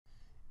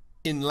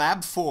In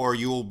Lab 4,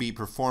 you will be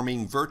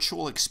performing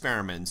virtual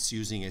experiments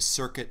using a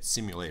circuit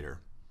simulator.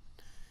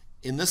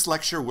 In this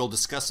lecture, we'll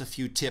discuss a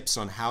few tips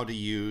on how to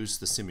use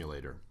the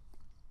simulator.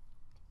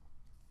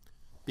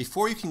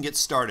 Before you can get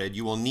started,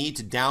 you will need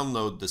to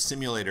download the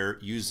simulator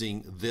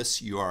using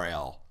this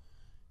URL.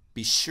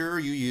 Be sure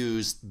you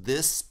use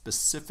this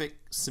specific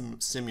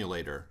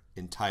simulator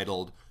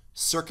entitled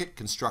Circuit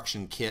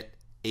Construction Kit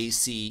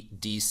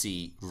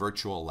AC/DC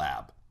Virtual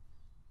Lab.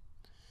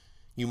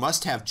 You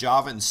must have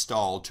Java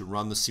installed to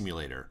run the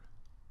simulator.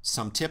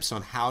 Some tips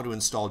on how to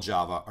install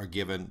Java are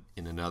given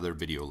in another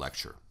video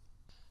lecture.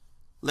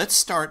 Let's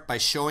start by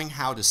showing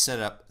how to set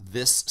up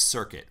this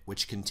circuit,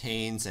 which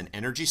contains an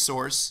energy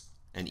source,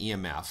 an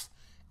EMF,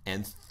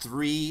 and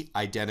 3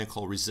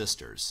 identical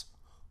resistors.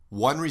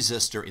 One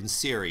resistor in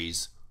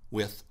series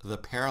with the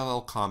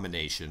parallel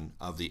combination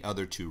of the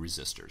other 2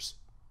 resistors.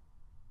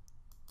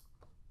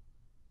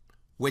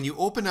 When you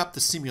open up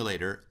the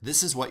simulator,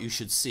 this is what you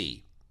should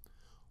see.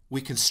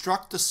 We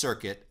construct the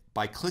circuit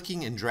by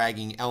clicking and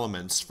dragging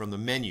elements from the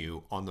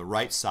menu on the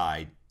right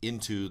side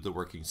into the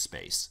working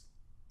space.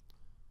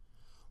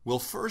 We'll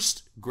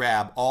first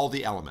grab all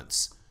the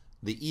elements,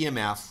 the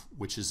EMF,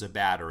 which is a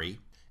battery,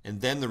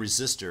 and then the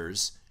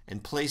resistors,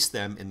 and place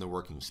them in the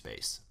working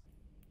space.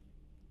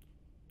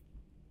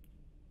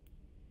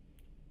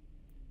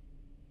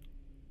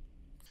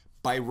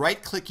 By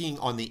right-clicking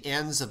on the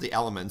ends of the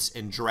elements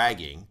and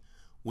dragging,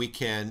 we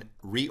can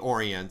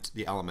reorient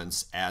the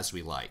elements as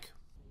we like.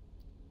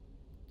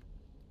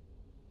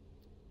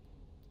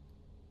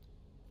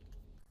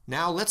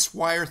 Now let's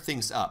wire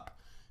things up,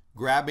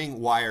 grabbing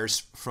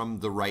wires from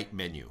the right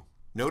menu.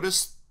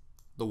 Notice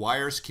the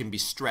wires can be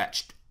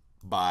stretched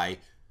by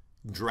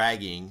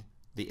dragging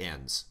the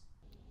ends.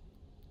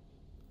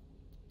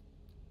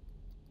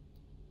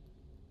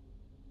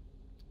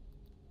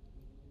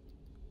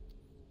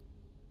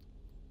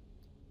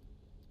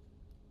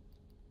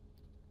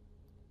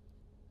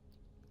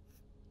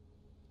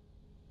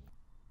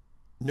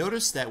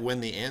 Notice that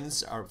when the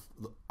ends are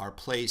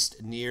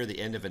placed near the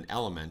end of an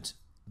element,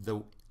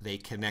 they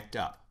connect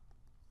up.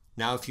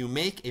 Now if you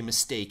make a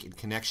mistake in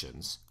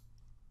connections,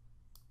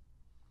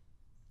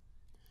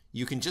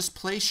 you can just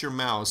place your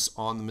mouse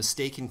on the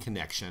mistaken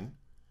connection,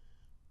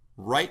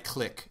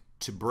 right-click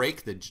to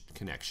break the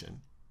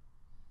connection,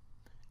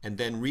 and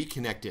then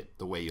reconnect it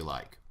the way you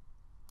like.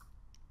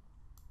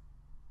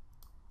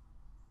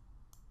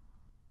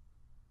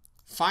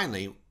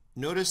 Finally,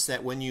 notice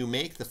that when you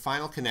make the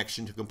final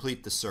connection to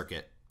complete the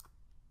circuit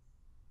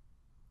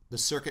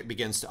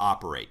begins to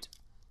operate.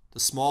 The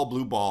small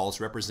blue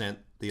balls represent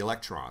the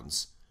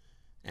electrons,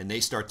 and they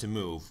start to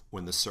move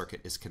when the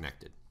circuit is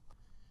connected.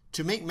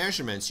 To make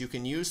measurements, you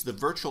can use the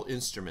virtual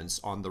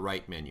instruments on the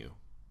right menu.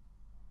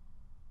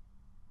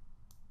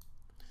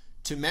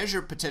 To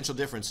measure potential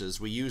differences,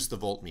 we use the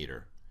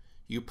voltmeter.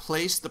 You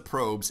place the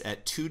probes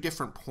at 2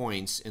 different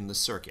points in the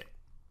circuit.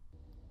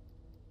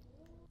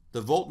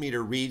 The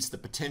voltmeter reads the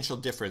potential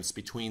difference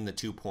between the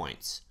 2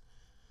 points.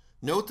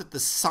 Note that the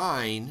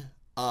sign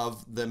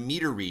of the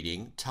meter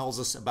reading tells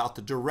us about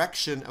the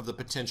direction of the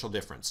potential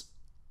difference.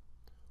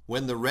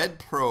 When the red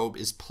probe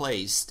is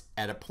placed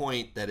at a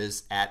point that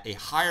is at a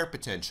higher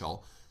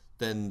potential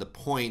than the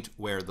point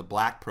where the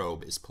black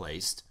probe is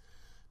placed,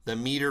 the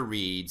meter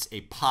reads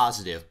a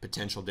positive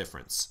potential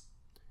difference.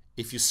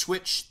 If you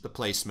switch the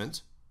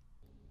placement,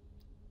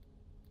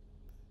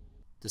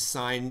 the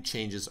sign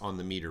changes on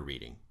the meter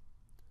reading.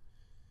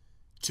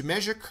 To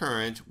measure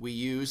current, we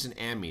use an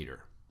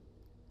ammeter.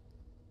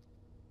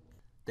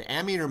 The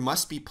ammeter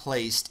must be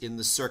placed in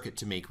the circuit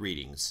to make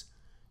readings.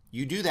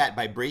 You do that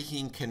by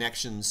breaking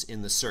connections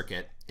in the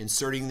circuit,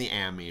 inserting the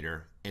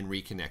ammeter, and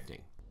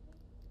reconnecting.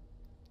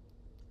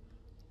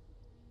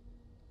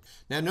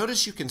 Now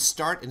notice you can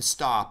start and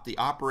stop the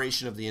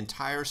operation of the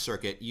entire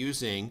circuit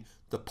using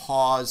the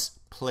pause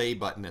play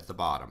button at the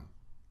bottom.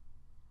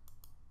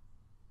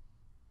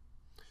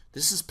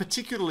 This is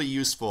particularly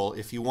useful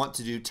if you want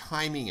to do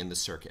timing in the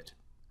circuit.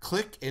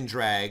 Click and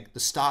drag the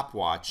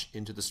stopwatch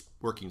into the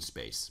working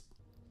space.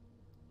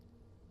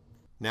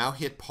 Now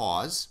hit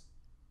pause.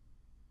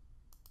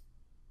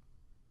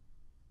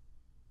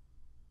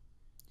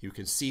 You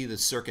can see the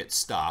circuit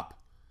stop.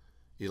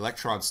 The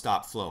electrons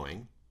stop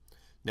flowing.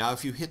 Now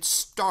if you hit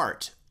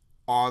start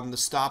on the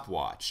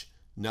stopwatch,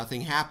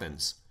 nothing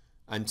happens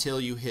until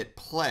you hit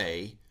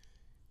play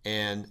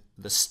and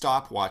the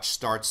stopwatch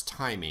starts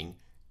timing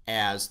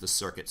as the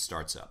circuit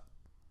starts up.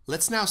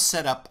 Let's now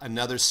set up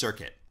another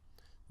circuit.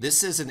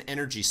 This is an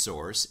energy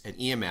source, an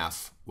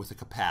EMF, with a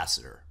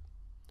capacitor.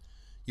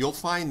 You'll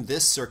find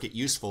this circuit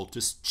useful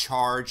to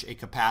charge a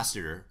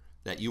capacitor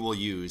that you will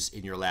use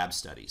in your lab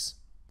studies.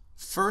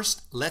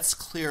 First, let's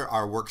clear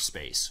our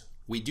workspace.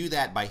 We do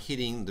that by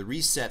hitting the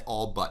Reset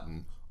All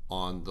button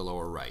on the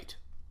lower right.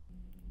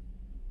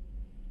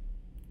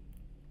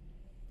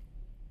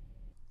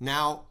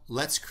 Now,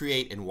 let's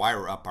create and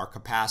wire up our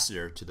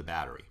capacitor to the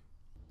battery.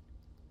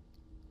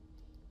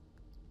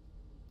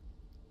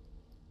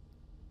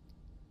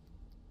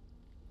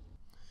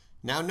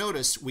 Now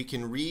notice we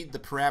can read the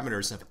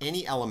parameters of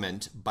any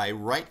element by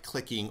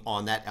right-clicking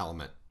on that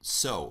element.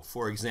 So,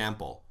 for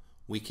example,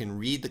 we can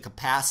read the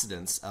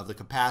capacitance of the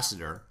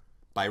capacitor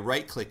by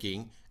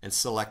right-clicking and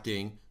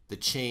selecting the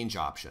change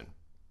option.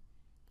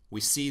 We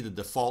see the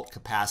default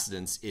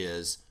capacitance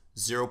is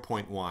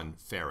 0.1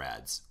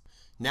 farads.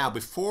 Now,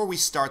 before we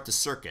start the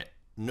circuit,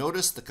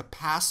 notice the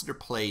capacitor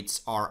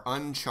plates are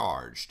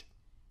uncharged.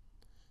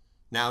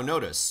 Now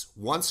notice,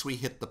 once we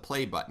hit the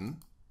play button,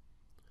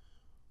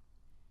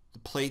 the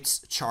plates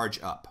charge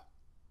up.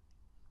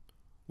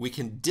 We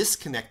can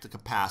disconnect the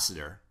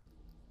capacitor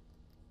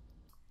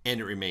and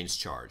it remains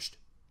charged.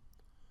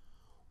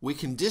 We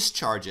can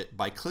discharge it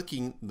by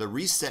clicking the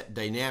Reset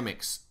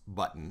Dynamics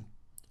button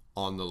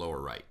on the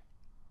lower right.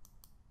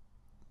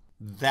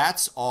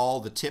 That's all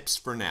the tips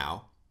for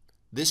now.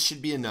 This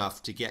should be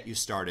enough to get you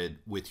started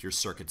with your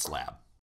circuits lab.